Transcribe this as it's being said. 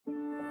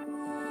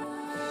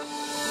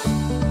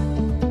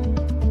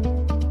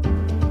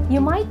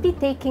You might be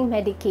taking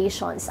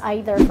medications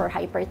either for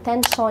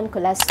hypertension,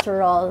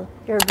 cholesterol,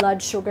 your blood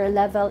sugar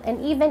level,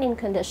 and even in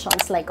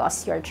conditions like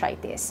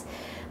osteoarthritis.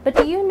 But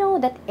do you know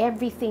that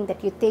everything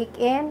that you take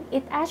in,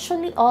 it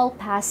actually all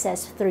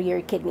passes through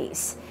your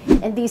kidneys?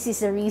 And this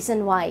is the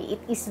reason why it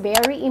is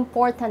very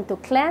important to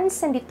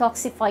cleanse and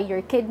detoxify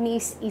your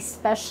kidneys,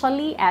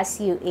 especially as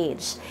you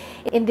age.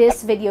 In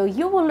this video,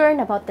 you will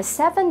learn about the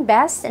 7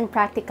 best and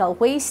practical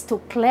ways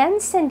to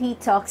cleanse and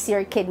detox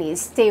your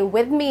kidneys. Stay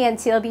with me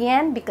until the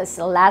end because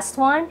the last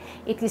one,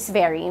 it is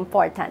very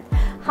important.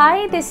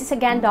 Hi, this is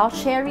again Doc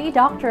Sherry,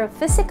 Doctor of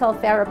Physical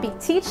Therapy,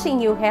 teaching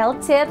you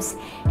health tips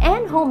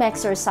and home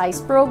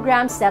exercise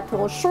programs that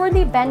will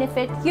surely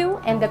benefit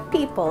you and the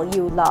people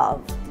you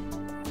love.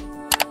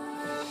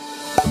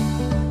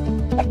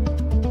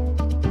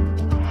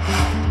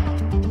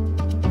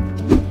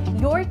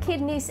 Your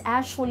kidneys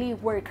actually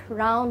work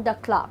round the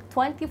clock,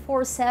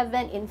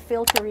 24/7 in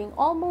filtering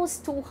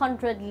almost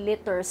 200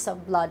 liters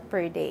of blood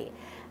per day.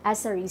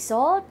 As a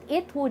result,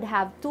 it would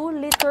have 2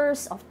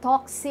 liters of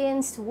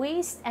toxins,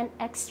 waste, and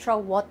extra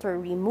water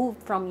removed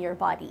from your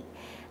body.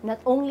 Not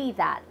only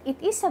that, it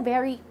is a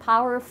very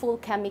powerful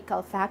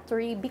chemical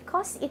factory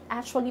because it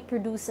actually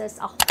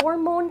produces a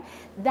hormone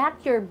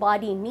that your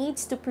body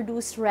needs to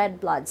produce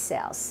red blood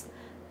cells.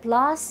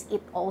 Plus,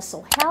 it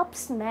also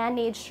helps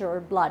manage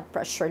your blood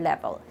pressure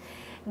level.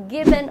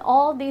 Given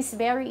all these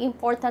very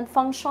important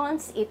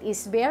functions, it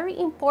is very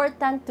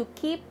important to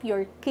keep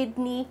your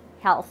kidney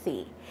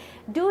healthy.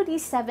 Do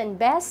these 7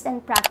 best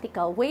and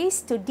practical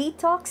ways to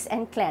detox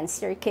and cleanse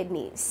your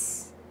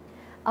kidneys.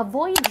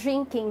 Avoid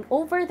drinking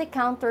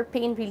over-the-counter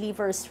pain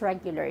relievers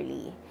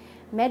regularly.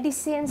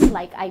 Medicines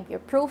like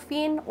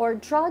ibuprofen or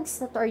drugs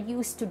that are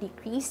used to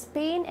decrease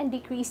pain and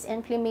decrease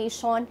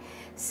inflammation,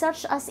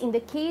 such as in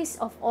the case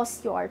of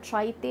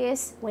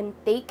osteoarthritis, when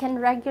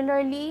taken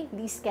regularly,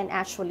 these can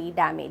actually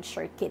damage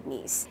your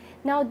kidneys.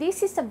 Now,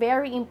 this is a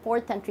very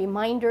important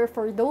reminder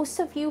for those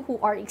of you who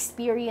are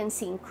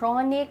experiencing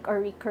chronic or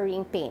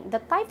recurring pain,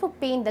 the type of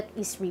pain that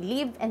is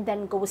relieved and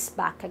then goes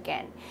back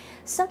again,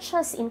 such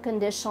as in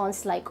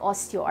conditions like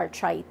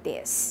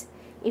osteoarthritis.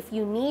 If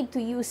you need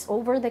to use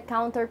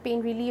over-the-counter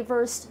pain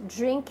relievers,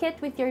 drink it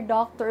with your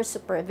doctor's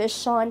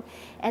supervision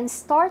and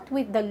start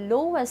with the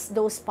lowest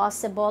dose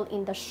possible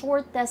in the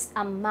shortest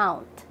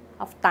amount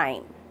of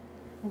time.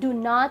 Do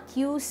not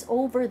use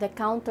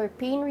over-the-counter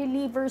pain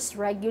relievers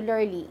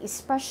regularly,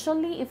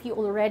 especially if you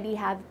already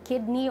have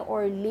kidney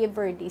or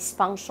liver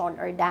dysfunction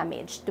or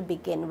damage to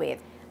begin with.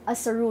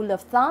 As a rule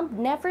of thumb,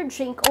 never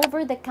drink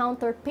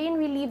over-the-counter pain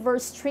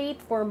relievers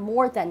straight for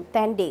more than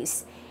 10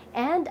 days.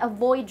 And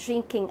avoid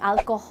drinking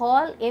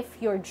alcohol if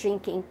you're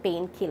drinking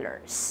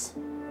painkillers.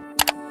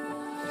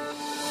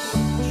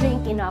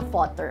 Drink enough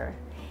water.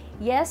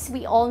 Yes,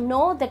 we all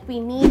know that we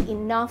need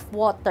enough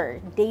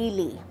water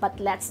daily, but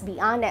let's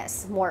be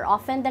honest, more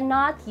often than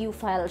not, you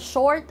fall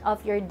short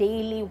of your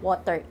daily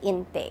water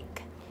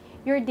intake.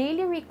 Your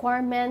daily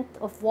requirement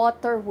of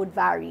water would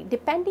vary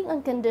depending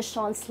on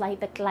conditions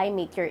like the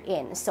climate you're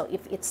in. So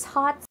if it's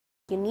hot,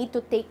 you need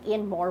to take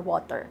in more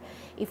water.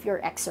 If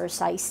you're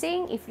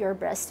exercising, if you're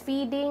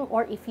breastfeeding,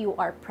 or if you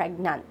are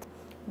pregnant.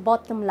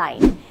 Bottom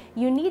line,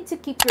 you need to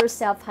keep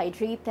yourself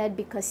hydrated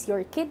because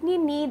your kidney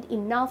need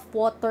enough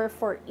water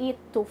for it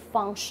to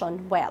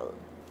function well.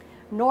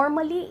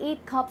 Normally,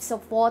 8 cups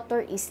of water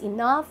is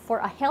enough for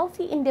a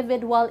healthy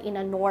individual in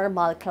a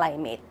normal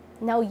climate.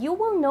 Now, you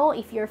will know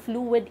if your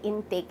fluid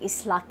intake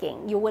is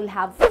lacking. You will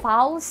have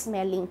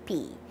foul-smelling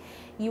pee.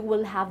 You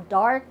will have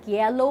dark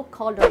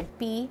yellow-colored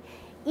pee,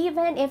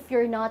 even if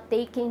you're not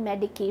taking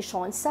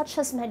medications such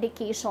as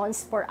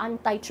medications for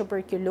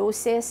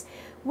anti-tuberculosis,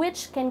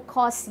 which can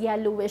cause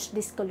yellowish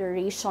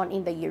discoloration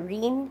in the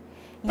urine.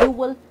 You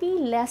will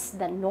pee less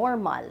than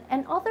normal,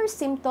 and other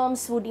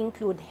symptoms would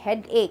include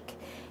headache.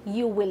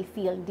 You will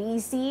feel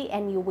dizzy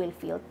and you will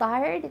feel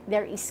tired.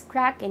 There is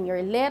crack in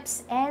your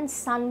lips and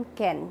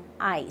sunken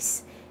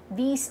eyes.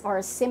 These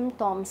are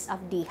symptoms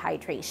of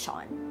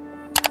dehydration.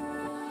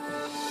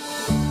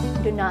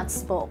 Do not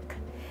smoke.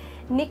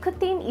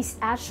 Nicotine is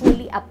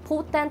actually a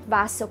potent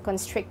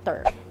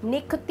vasoconstrictor.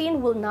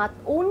 Nicotine will not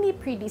only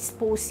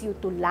predispose you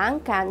to lung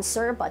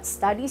cancer, but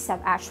studies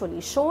have actually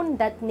shown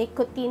that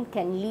nicotine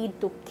can lead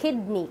to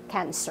kidney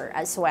cancer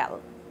as well.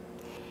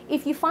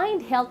 If you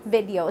find health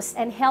videos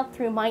and health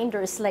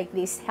reminders like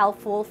this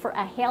helpful for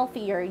a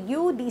healthier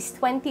you this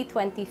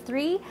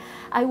 2023,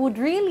 I would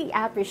really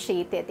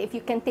appreciate it if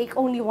you can take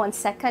only 1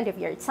 second of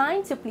your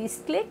time to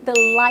please click the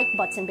like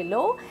button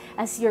below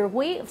as your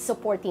way of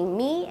supporting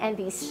me and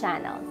this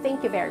channel.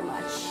 Thank you very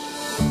much.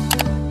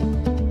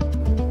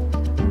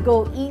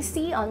 Go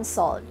easy on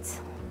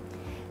salt.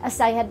 As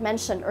I had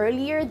mentioned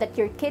earlier, that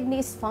your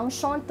kidneys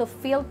function to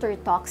filter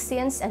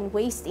toxins and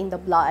waste in the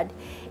blood,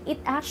 it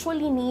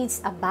actually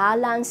needs a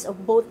balance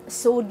of both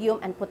sodium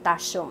and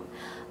potassium.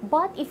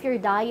 But if your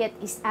diet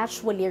is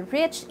actually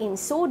rich in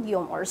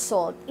sodium or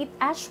salt, it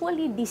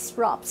actually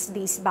disrupts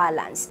this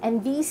balance,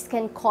 and these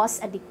can cause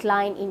a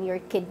decline in your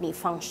kidney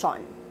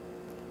function.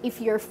 If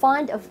you're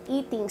fond of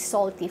eating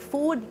salty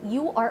food,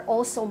 you are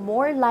also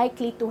more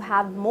likely to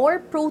have more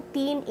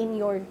protein in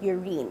your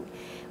urine,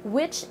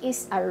 which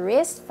is a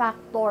risk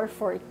factor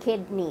for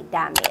kidney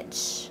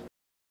damage.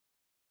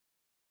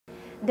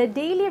 The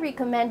daily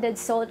recommended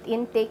salt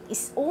intake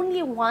is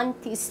only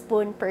 1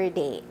 teaspoon per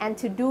day, and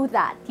to do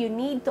that, you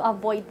need to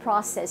avoid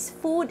processed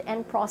food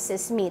and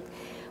processed meat,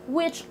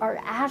 which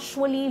are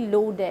actually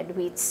loaded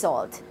with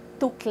salt.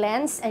 To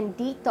cleanse and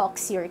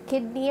detox your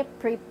kidney,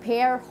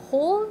 prepare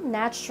whole,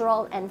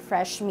 natural, and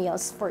fresh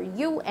meals for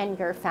you and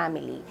your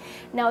family.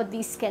 Now,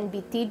 this can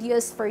be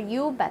tedious for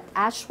you, but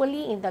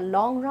actually, in the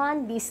long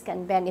run, this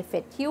can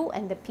benefit you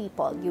and the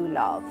people you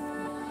love.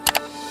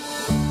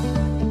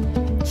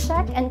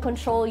 Check and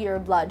control your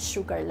blood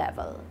sugar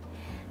level.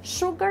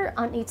 Sugar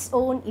on its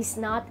own is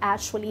not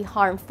actually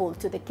harmful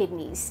to the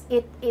kidneys.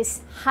 It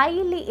is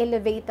highly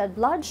elevated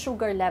blood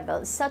sugar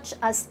levels, such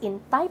as in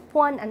type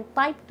 1 and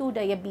type 2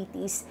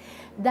 diabetes,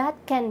 that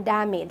can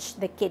damage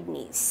the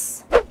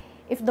kidneys.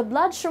 If the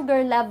blood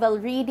sugar level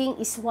reading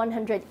is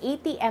 180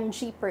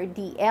 mg per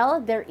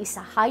dl, there is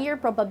a higher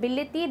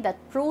probability that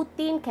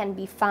protein can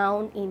be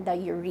found in the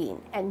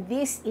urine, and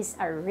this is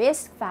a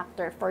risk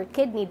factor for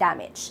kidney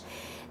damage.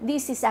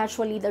 This is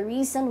actually the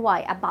reason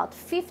why about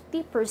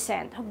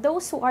 50% of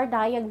those who are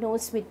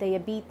diagnosed with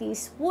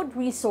diabetes would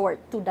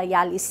resort to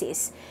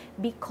dialysis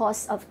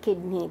because of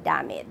kidney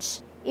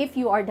damage. If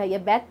you are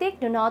diabetic,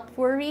 do not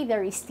worry,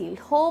 there is still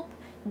hope.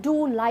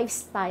 Do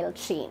lifestyle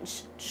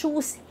change.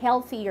 Choose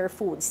healthier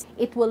foods.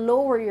 It will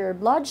lower your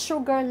blood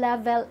sugar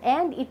level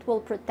and it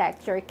will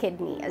protect your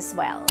kidney as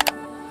well.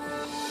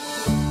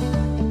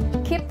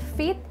 Keep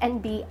fit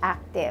and be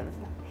active.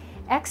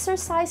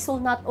 Exercise will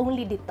not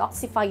only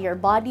detoxify your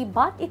body,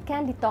 but it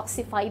can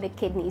detoxify the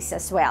kidneys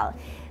as well.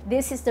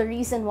 This is the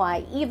reason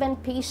why even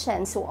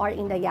patients who are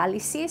in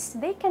dialysis,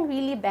 they can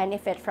really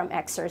benefit from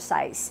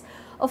exercise.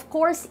 Of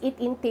course, it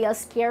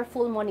entails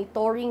careful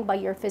monitoring by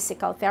your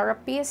physical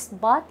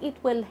therapist, but it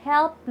will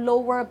help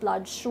lower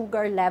blood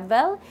sugar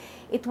level,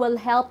 it will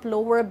help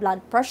lower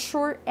blood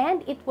pressure,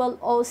 and it will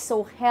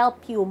also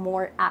help you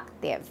more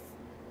active.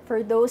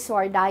 For those who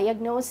are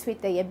diagnosed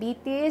with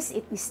diabetes,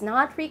 it is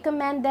not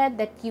recommended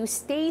that you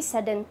stay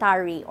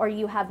sedentary or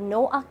you have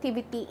no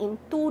activity in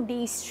 2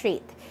 days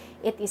straight.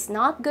 It is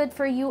not good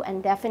for you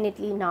and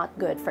definitely not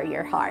good for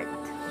your heart.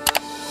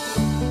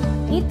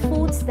 Eat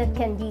foods that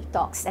can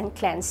detox and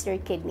cleanse your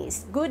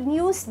kidneys. Good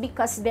news,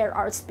 because there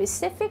are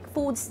specific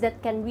foods that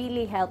can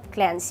really help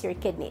cleanse your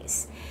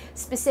kidneys.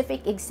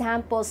 Specific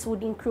examples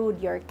would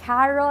include your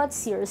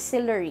carrots, your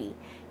celery,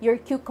 your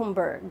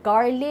cucumber,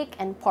 garlic,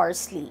 and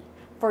parsley.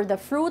 For the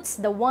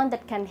fruits, the one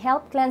that can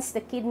help cleanse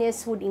the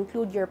kidneys would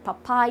include your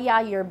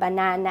papaya, your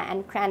banana,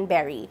 and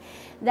cranberry.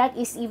 That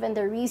is even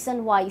the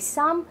reason why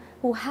some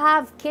who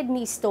have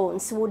kidney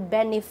stones would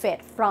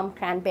benefit from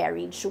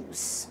cranberry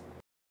juice.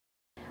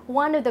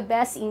 One of the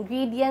best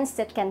ingredients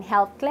that can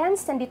help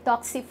cleanse and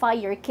detoxify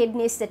your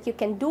kidneys that you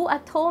can do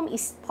at home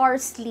is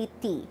parsley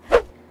tea.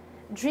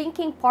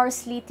 Drinking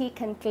parsley tea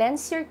can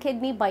cleanse your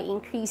kidney by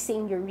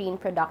increasing urine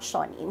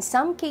production. In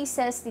some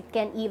cases, it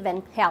can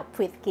even help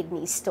with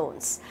kidney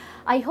stones.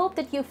 I hope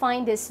that you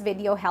find this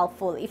video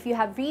helpful. If you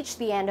have reached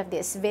the end of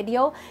this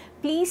video,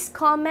 please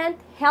comment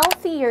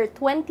Healthier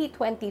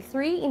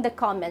 2023 in the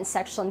comment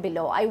section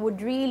below. I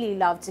would really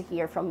love to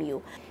hear from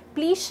you.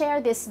 Please share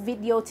this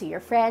video to your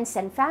friends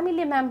and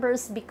family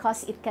members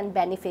because it can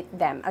benefit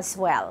them as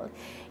well.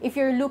 If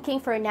you're looking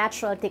for a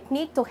natural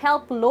technique to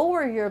help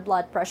lower your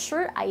blood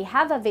pressure, I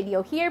have a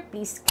video here.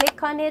 Please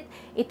click on it.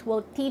 It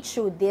will teach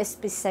you this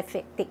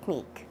specific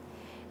technique.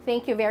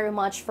 Thank you very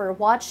much for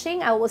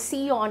watching. I will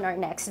see you on our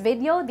next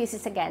video. This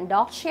is again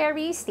Doc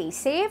Cherry. Stay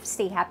safe,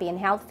 stay happy and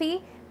healthy.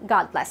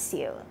 God bless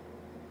you.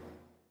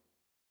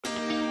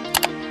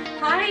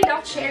 Hi,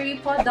 Doc Cherry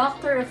po,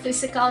 Doctor of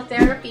Physical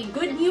Therapy.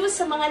 Good news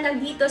sa mga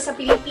nandito sa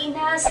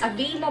Pilipinas,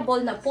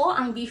 available na po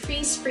ang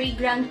Be-Freeze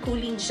Fragrant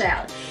Cooling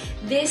Gel.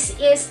 This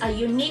is a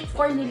unique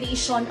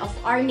formulation of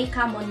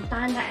Arnica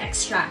montana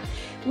extract,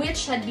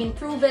 which had been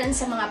proven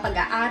sa mga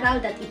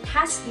pag-aaral that it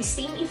has the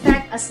same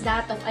effect as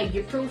that of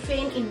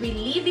ibuprofen in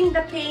relieving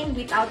the pain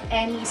without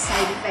any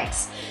side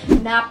effects.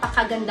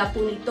 Napakaganda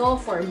po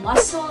nito for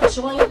muscle,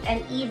 joint,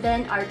 and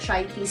even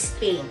arthritis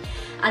pain.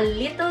 A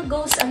little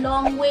goes a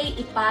long way.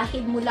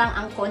 Ipahid mo lang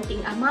ang konting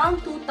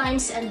amount 2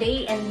 times a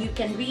day and you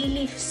can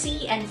really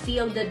see and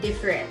feel the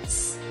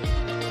difference.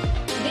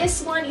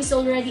 This one is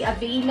already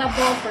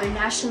available for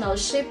national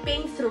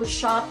shipping through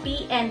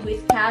Shopee and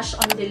with cash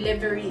on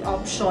delivery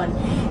option.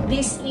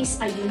 This is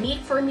a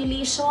unique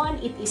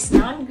formulation. It is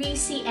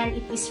non-greasy and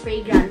it is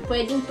fragrant.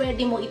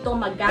 Pwedeng-pwede mo ito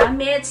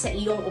magamit sa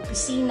iyong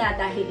opisina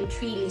dahil it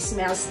really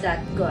smells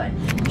that good.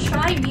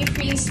 Try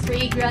Be-Freeze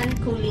Fragrant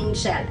Cooling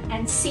Gel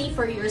and see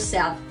for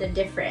yourself the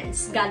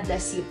difference. God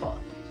bless you po.